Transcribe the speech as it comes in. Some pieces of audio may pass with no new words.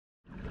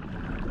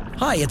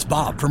Hi, it's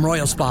Bob from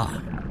Royal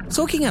Spa.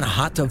 Soaking in a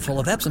hot tub full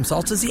of Epsom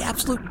salts is the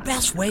absolute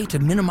best way to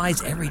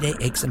minimize everyday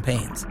aches and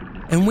pains.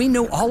 And we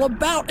know all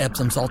about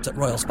Epsom salts at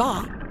Royal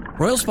Spa.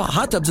 Royal Spa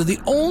hot tubs are the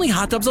only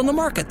hot tubs on the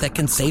market that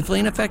can safely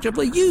and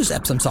effectively use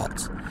Epsom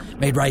salts.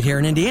 Made right here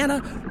in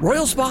Indiana,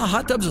 Royal Spa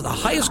hot tubs are the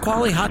highest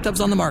quality hot tubs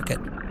on the market.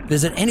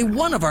 Visit any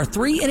one of our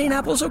 3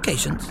 Indianapolis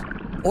locations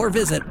or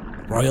visit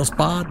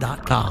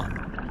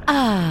royalspa.com.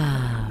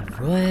 Ah,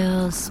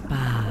 Royal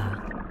Spa.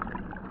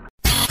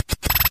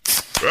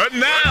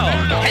 And now,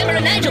 Hammer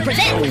and Nigel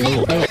present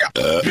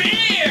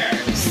beer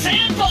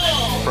sample.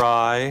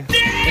 Fry.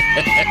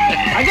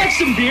 I got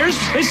some beers.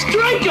 Let's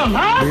drink them,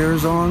 huh?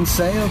 Beer's on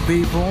sale,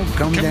 people.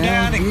 Come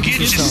down and get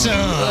you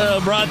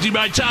some. Brought to you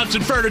by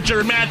Thompson Furniture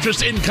and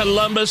Mattress in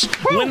Columbus.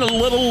 Went a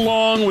little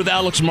long with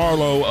Alex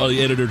Marlowe,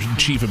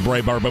 editor-in-chief of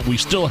Breitbart, but we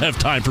still have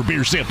time for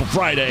Beer Sample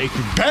Friday.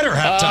 Better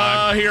have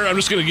time. Here, I'm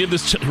just going to give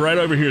this right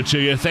over here to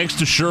you. Thanks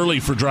to Shirley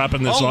for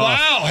dropping this off.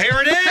 Wow,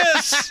 here it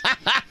is.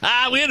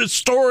 We had a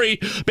story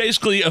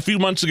basically a few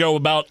months ago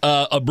about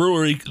a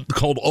brewery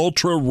called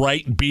Ultra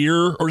Right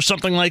Beer or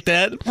something like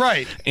that.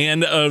 Right.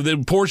 And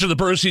the portion of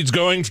the proceeds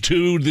going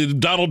to the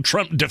Donald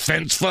Trump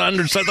Defense Fund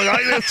or something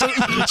like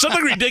that.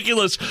 Something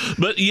ridiculous.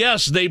 But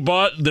yes, they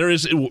bought, there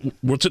is,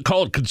 what's it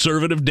called?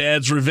 Conservative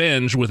Dad's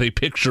Revenge with a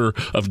picture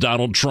of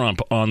Donald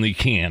Trump on the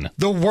can.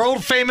 The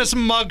world-famous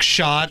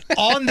mugshot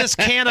on this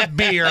can of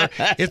beer.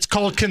 It's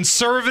called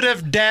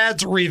Conservative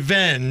Dad's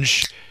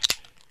Revenge.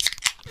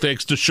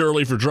 Thanks to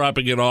Shirley for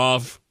dropping it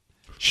off.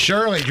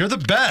 Shirley, you're the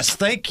best.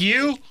 Thank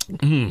you.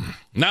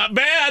 Not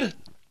bad.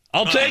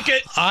 I'll take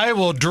it. I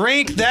will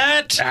drink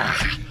that.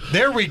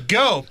 There we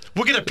go.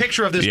 We'll get a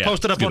picture of this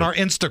posted up on our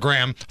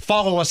Instagram.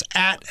 Follow us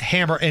at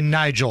Hammer and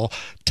Nigel.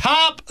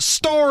 Top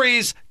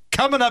stories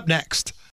coming up next.